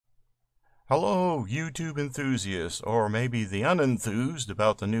Hello, YouTube enthusiasts, or maybe the unenthused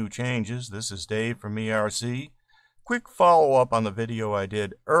about the new changes. This is Dave from ERC. Quick follow-up on the video I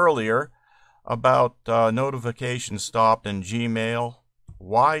did earlier about notifications stopped in Gmail.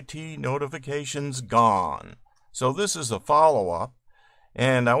 YT notifications gone. So this is a follow-up,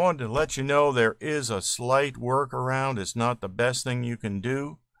 and I wanted to let you know there is a slight workaround. It's not the best thing you can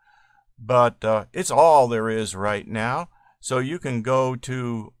do, but it's all there is right now. So you can go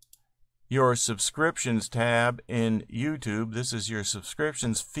to your subscriptions tab in YouTube. This is your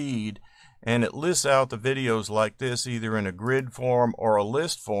subscriptions feed, and it lists out the videos like this either in a grid form or a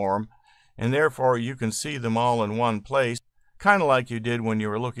list form, and therefore you can see them all in one place, kind of like you did when you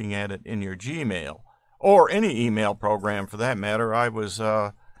were looking at it in your Gmail or any email program for that matter. I was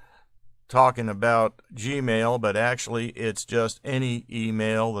talking about Gmail, but actually it's just any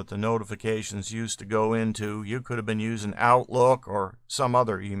email that the notifications used to go into. You could have been using Outlook or some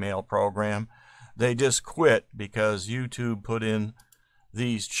other email program. They just quit because YouTube put in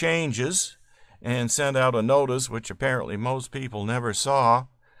these changes and sent out a notice, which apparently most people never saw,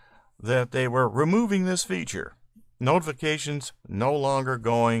 that they were removing this feature. Notifications no longer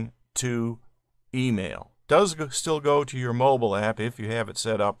going to email. Does still go to your mobile app if you have it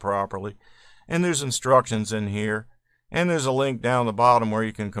set up properly, and there's instructions in here, and there's a link down the bottom where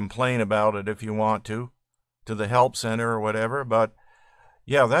you can complain about it if you want to the help center or whatever. But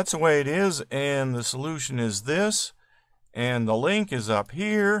yeah, that's the way it is, and the solution is this, and the link is up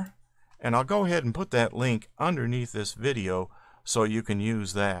here, and I'll go ahead and put that link underneath this video so you can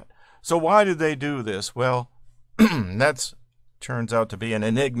use that. So why did they do this? Well, that's turns out to be an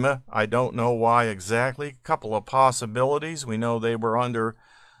enigma. I don't know why exactly. A couple of possibilities. We know they were under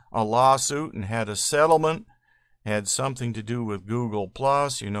a lawsuit and had a settlement. Had something to do with Google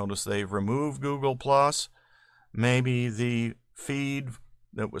Plus. You notice they've removed Google Plus. Maybe the feed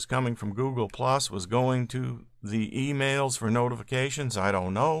that was coming from Google Plus was going to the emails for notifications. I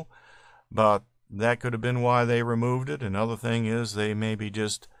don't know, but that could have been why they removed it. Another thing is they may be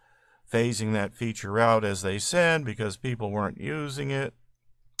just phasing that feature out, as they said, because people weren't using it.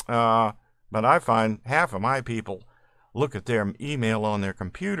 But I find half of my people look at their email on their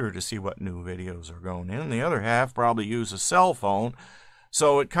computer to see what new videos are going in. The other half probably use a cell phone.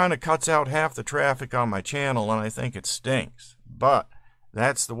 So it kind of cuts out half the traffic on my channel, and I think it stinks. But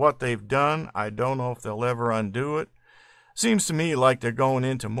that's what they've done. I don't know if they'll ever undo it. Seems to me like they're going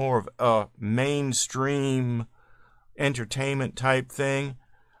into more of a mainstream entertainment type thing.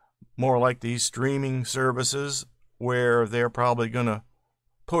 More like these streaming services where they're probably going to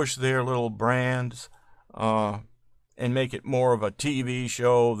push their little brands and make it more of a TV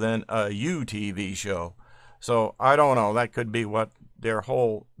show than a UTV show. So I don't know. That could be what their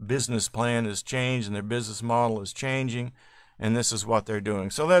whole business plan has changed, and their business model is changing, and this is what they're doing.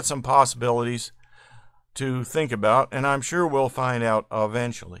 So that's some possibilities to think about, and I'm sure we'll find out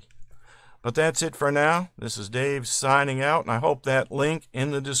eventually. But that's it for now. This is Dave signing out, and I hope that link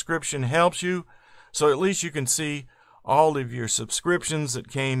in the description helps you, so at least you can see all of your subscriptions that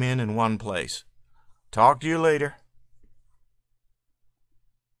came in one place. Talk to you later.